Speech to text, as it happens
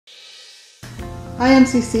Hi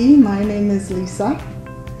MCC, my name is Lisa.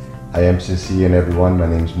 Hi MCC and everyone, my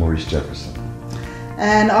name is Maurice Jefferson.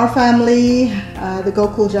 And our family, the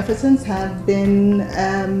Gokhool Jeffersons, have been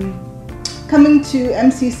coming to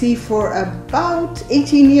MCC for about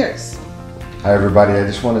 18 years. Hi everybody, I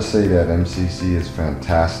just want to say that MCC is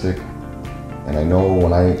fantastic. And I know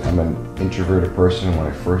I'm an introverted person, when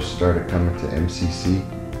I first started coming to MCC,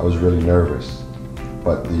 I was really nervous.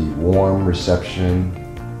 But the warm reception,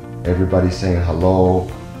 everybody saying hello,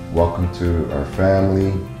 welcome to our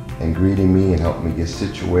family, and greeting me and helping me get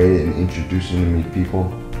situated and introducing me to people,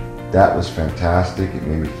 that was fantastic. It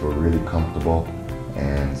made me feel really comfortable.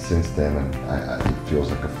 And since then, it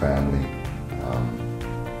feels like a family.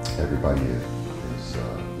 Everybody is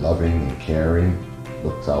loving and caring,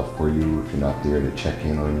 looks out for you if you're not there to check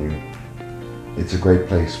in on you. It's a great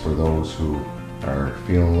place for those who are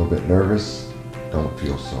feeling a little bit nervous. Don't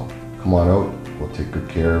feel so. Come on out, we'll take good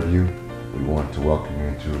care of you. We want to welcome you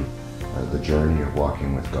into the journey of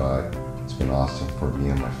walking with God. It's been awesome for me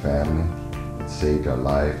and my family. It's saved our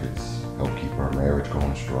life, it's helped keep our marriage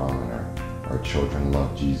going strong, and our children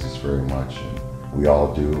love Jesus very much, and we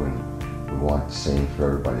all do, and we want the same for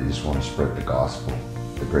everybody. We just want to spread the gospel,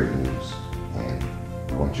 the great news, and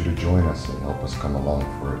we want you to join us and help us come along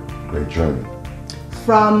for a great journey.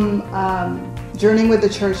 From journeying with the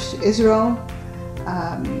church to Israel,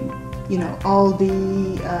 all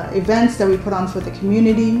the events that we put on for the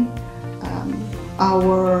community,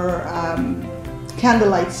 our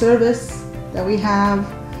candlelight service that we have,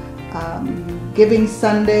 Giving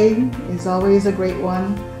Sunday is always a great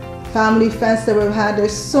one. Family fest that we've had,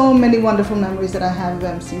 there's so many wonderful memories that I have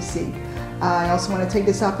of MCC. I also want to take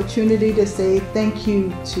this opportunity to say thank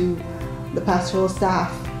you to the pastoral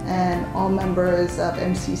staff and all members of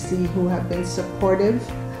MCC who have been supportive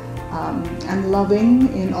and loving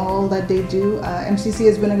in all that they do. MCC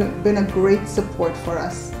has been a great support for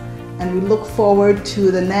us, and we look forward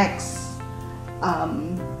to the next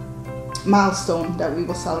milestone that we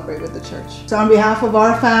will celebrate with the church. So on behalf of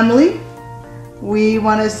our family, we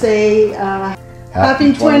want to say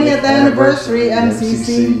happy 20th anniversary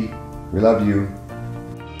MCC. We love you.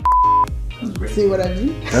 See what I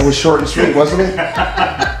mean? That was short and sweet, wasn't it?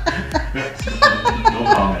 No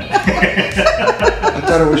comment. I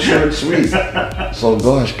thought it was short and sweet. So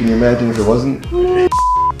gosh, can you imagine if it wasn't?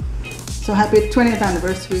 So happy 20th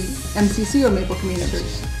anniversary, MCC or Maple Community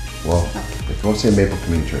Church? Well, if you want to say Maple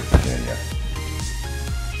Community Church, you can, yeah.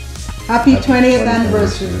 Happy 20th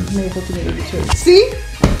anniversary, Maple Community Church. See?